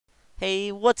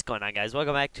Hey, what's going on, guys?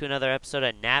 Welcome back to another episode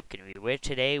of Napkin Review, where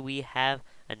today we have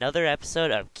another episode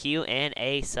of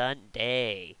Q&A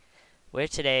Sunday, where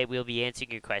today we'll be answering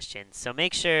your questions. So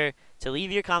make sure to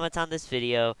leave your comments on this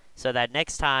video so that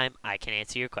next time I can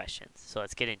answer your questions. So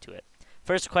let's get into it.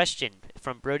 First question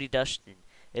from Brody Dustin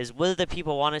is, will the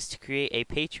people want us to create a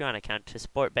Patreon account to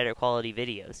support better quality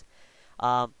videos?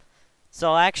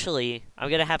 So actually, I'm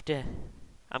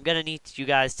gonna need you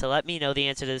guys to let me know the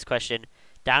answer to this question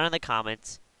down in the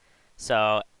comments.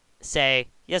 So say,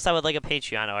 yes, I would like a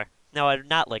Patreon, or no, I would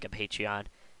not like a Patreon,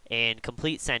 in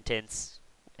complete sentence,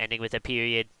 ending with a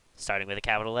period, starting with a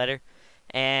capital letter,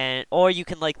 or you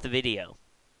can like the video.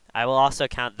 I will also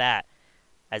count that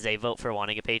as a vote for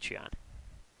wanting a Patreon.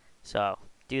 So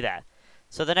do that.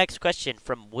 So the next question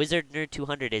from Wizard Nerd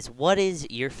 200 is, what is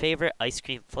your favorite ice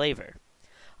cream flavor?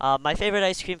 My favorite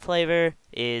ice cream flavor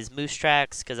is Moose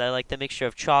Tracks, because I like the mixture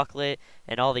of chocolate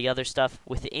and all the other stuff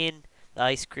within the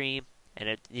ice cream,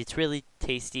 and it's really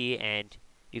tasty and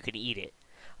you can eat it.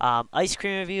 Ice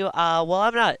cream review, well,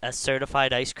 I'm not a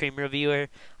certified ice cream reviewer.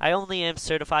 I only am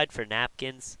certified for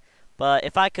napkins, but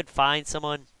if I could find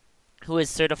someone who is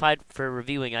certified for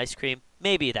reviewing ice cream,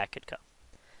 maybe that could go.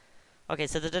 Okay,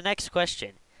 so the next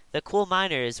question. The cool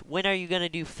miner is, when are you going to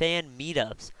do fan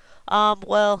meetups?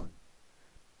 Well,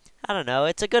 I don't know.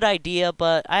 It's a good idea,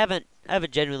 but I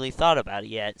haven't genuinely thought about it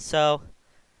yet. So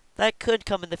that could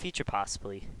come in the future,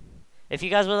 possibly. If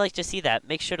you guys would like to see that,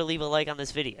 make sure to leave a like on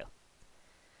this video.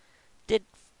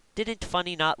 Didn't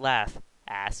Funny Not Laugh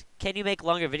ask, can you make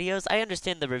longer videos? I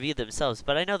understand the review themselves,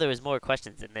 but I know there was more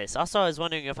questions than this. Also, I was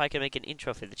wondering if I could make an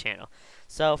intro for the channel.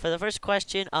 So for the first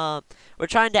question, we're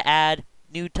trying to add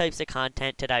new types of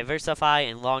content to diversify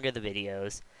and longer the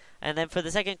videos. And then for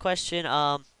the second question,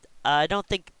 I don't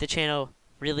think the channel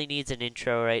really needs an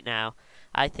intro right now.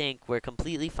 I think we're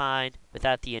completely fine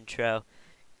without the intro,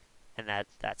 and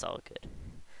that's all good.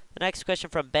 The next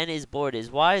question from Ben is Bored is,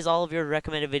 why is all of your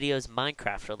recommended videos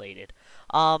Minecraft related?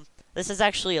 This is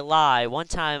actually a lie. One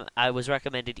time I was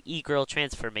recommended e-girl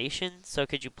transformation, so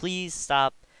could you please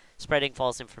stop spreading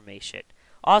false information?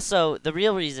 Also, the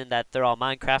real reason that they're all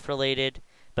Minecraft related,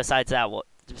 besides the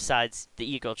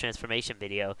e-girl transformation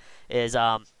video, is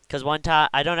because one time,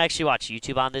 I don't actually watch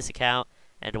YouTube on this account,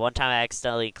 and one time I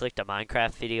accidentally clicked a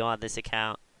Minecraft video on this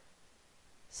account.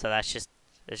 So that's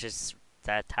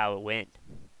how it went.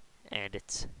 And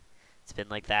it's been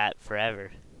like that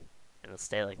forever. And it'll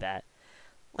stay like that.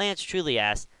 Lance truly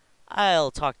asked,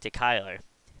 I'll talk to Kyler.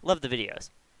 Love the videos.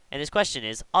 And his question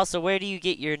is, also, where do you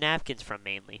get your napkins from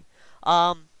mainly?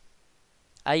 I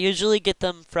usually get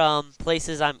them from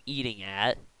places I'm eating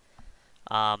at.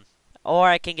 Or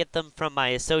I can get them from my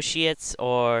associates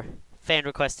or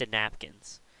fan-requested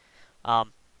napkins.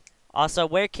 Also,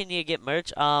 where can you get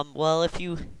merch? Well, if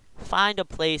you find a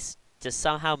place to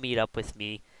somehow meet up with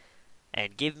me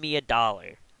and give me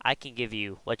 $1, I can give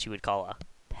you what you would call a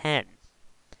pen.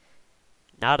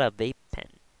 Not a vape pen.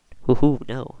 Woohoo,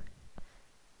 no.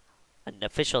 An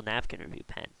official napkin review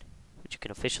pen, which you can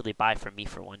officially buy from me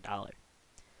for $1.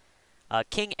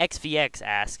 King XVX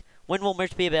asks, when will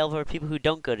merch be available for people who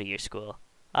don't go to your school?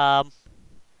 I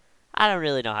don't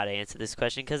really know how to answer this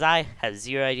question because I have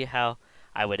zero idea how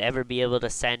I would ever be able to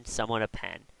send someone a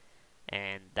pen.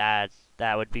 And that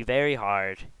would be very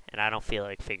hard, and I don't feel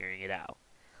like figuring it out.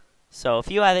 So if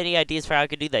you have any ideas for how I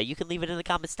could do that, you can leave it in the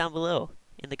comments down below.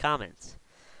 In the comments.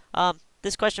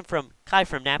 This question from Kai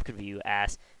from Napkin View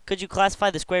asks, could you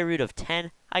classify the square root of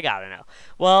 10? I gotta know.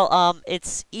 Well,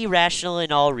 it's irrational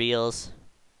in all reals,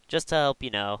 just to help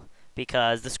you know,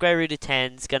 because the square root of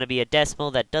 10 is going to be a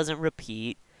decimal that doesn't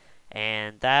repeat,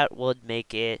 and that would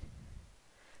make it,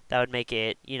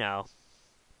 you know,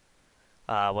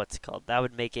 what's it called? That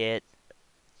would make it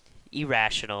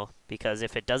irrational, because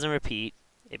if it doesn't repeat,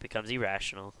 it becomes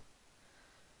irrational.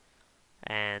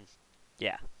 And,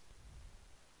 yeah.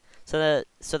 So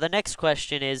the next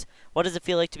question is, what does it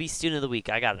feel like to be Student of the Week?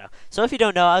 I gotta know. So if you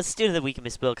don't know, I was Student of the Week in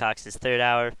Miss Wilcox's third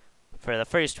hour for the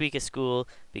first week of school,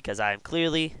 because I am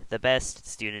clearly the best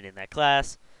student in that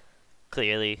class.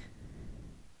 Clearly.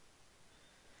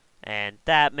 And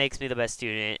that makes me the best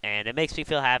student, and it makes me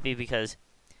feel happy because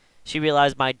she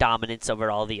realized my dominance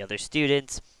over all the other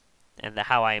students, and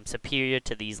how I am superior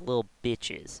to these little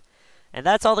bitches. And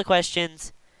that's all the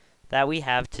questions that we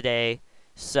have today.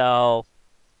 So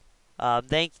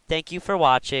thank you for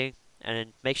watching,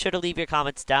 and make sure to leave your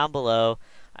comments down below.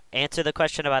 Answer the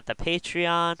question about the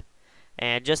Patreon,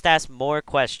 and just ask more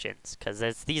questions, because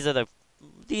these are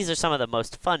some of the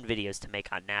most fun videos to make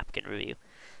on Napkin Review.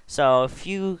 So if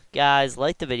you guys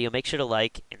like the video, make sure to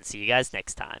like, and see you guys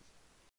next time.